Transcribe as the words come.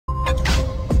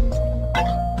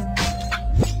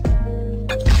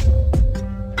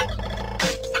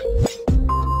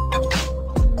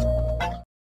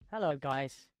Hello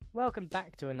guys, welcome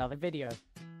back to another video.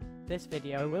 This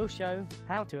video will show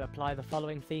how to apply the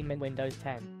following theme in Windows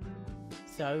 10.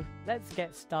 So, let's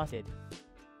get started.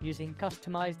 Using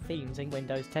customized themes in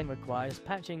Windows 10 requires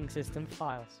patching system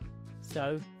files.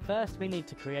 So, first we need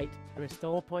to create a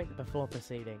restore point before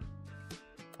proceeding.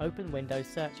 Open Windows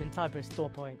Search and type restore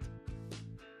point.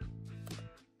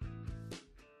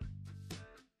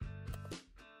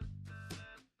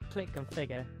 Click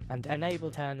Configure and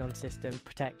enable Turn on System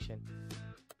Protection.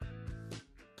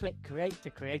 Click Create to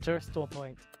create a restore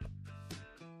point.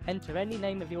 Enter any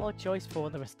name of your choice for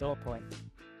the restore point.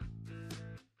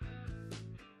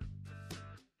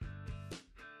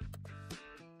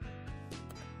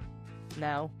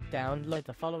 Now, download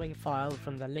the following file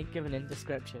from the link given in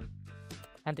description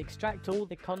and extract all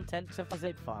the contents of a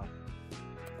zip file.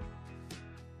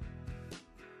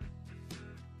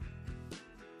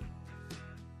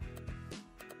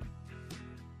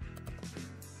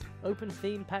 Open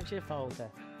Theme Patcher folder.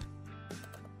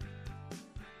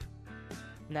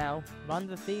 Now, run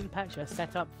the Theme Patcher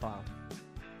setup file.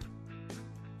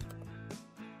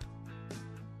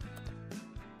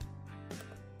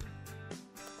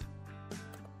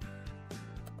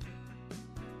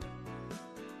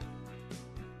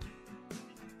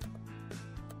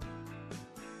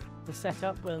 The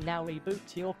setup will now reboot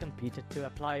to your computer to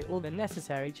apply all the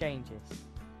necessary changes.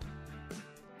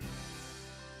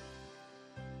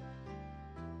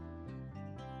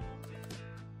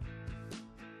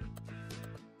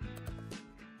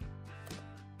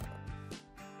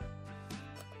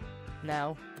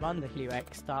 Now, run the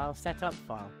HUX style setup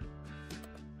file.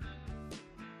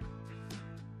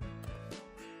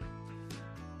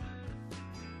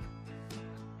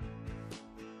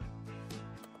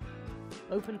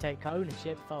 Open Take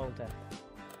Ownership folder.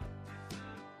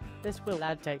 This will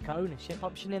add Take Ownership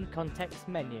option in the context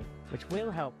menu, which will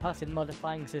help us in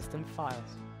modifying system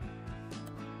files.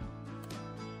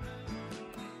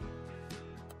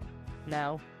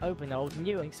 Now, open Old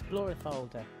New Explorer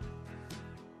folder.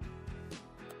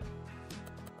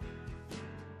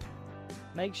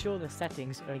 Make sure the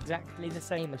settings are exactly the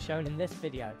same as shown in this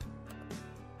video.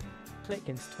 Click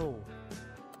Install.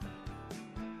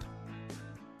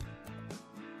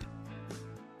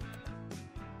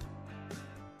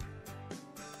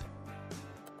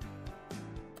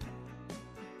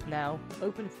 Now,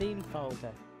 open Theme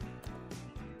folder.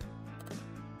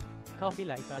 Copy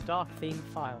later dark theme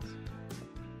files.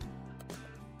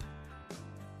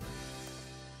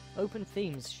 Open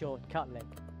Themes shortcut link.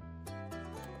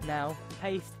 Now,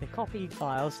 paste the copied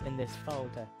files in this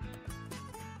folder.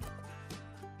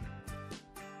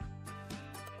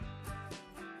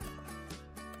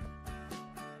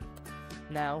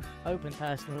 Now, open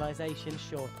Personalization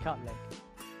shortcut link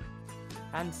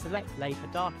and select Later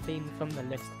Dark Theme from the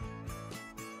list.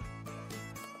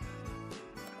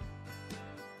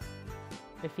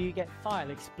 If you get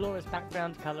File Explorer's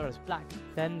background color as black,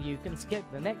 then you can skip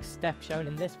the next step shown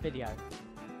in this video.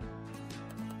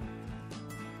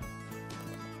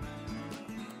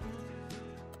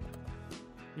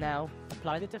 Now,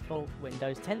 apply the default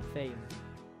Windows 10 theme.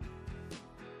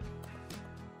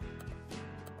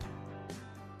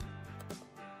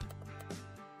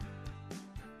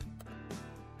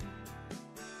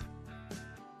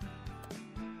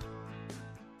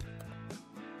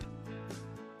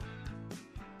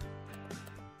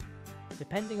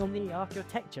 Depending on the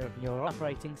architecture of your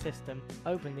operating system,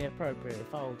 open the appropriate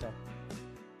folder.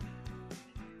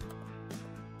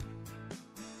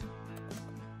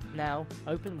 Now,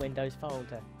 open Windows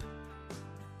folder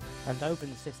and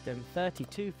open System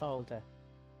 32 folder.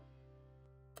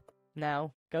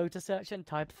 Now, go to Search and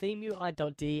type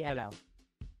themeui.dll.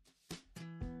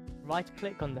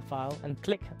 Right-click on the file and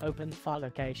click Open File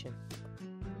Location.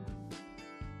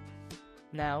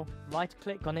 Now,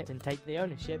 right-click on it and take the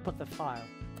ownership of the file.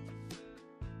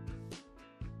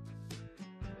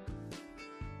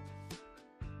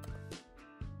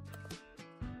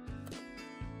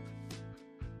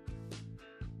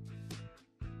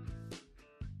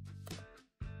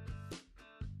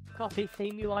 Copy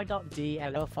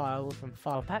themeui.dll file from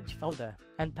File Patch folder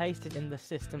and paste it in the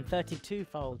System 32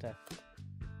 folder.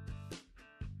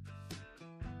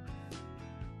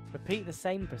 Repeat the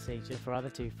same procedure for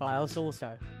other two files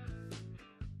also.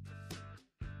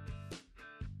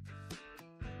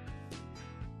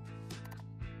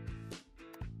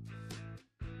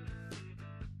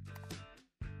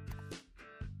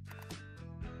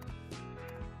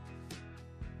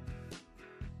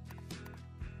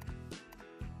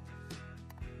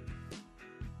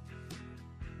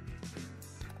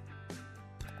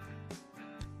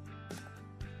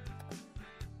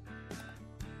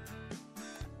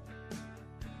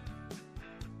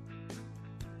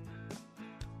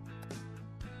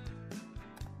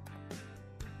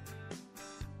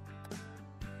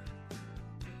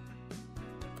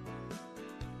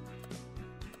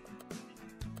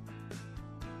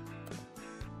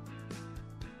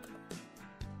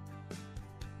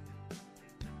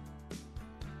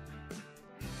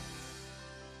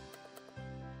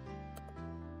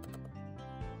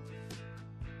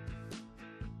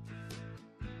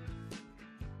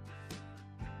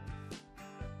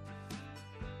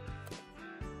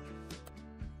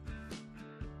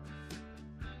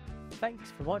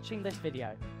 Thanks for watching this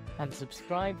video, and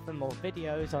subscribe for more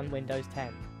videos on Windows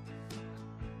 10.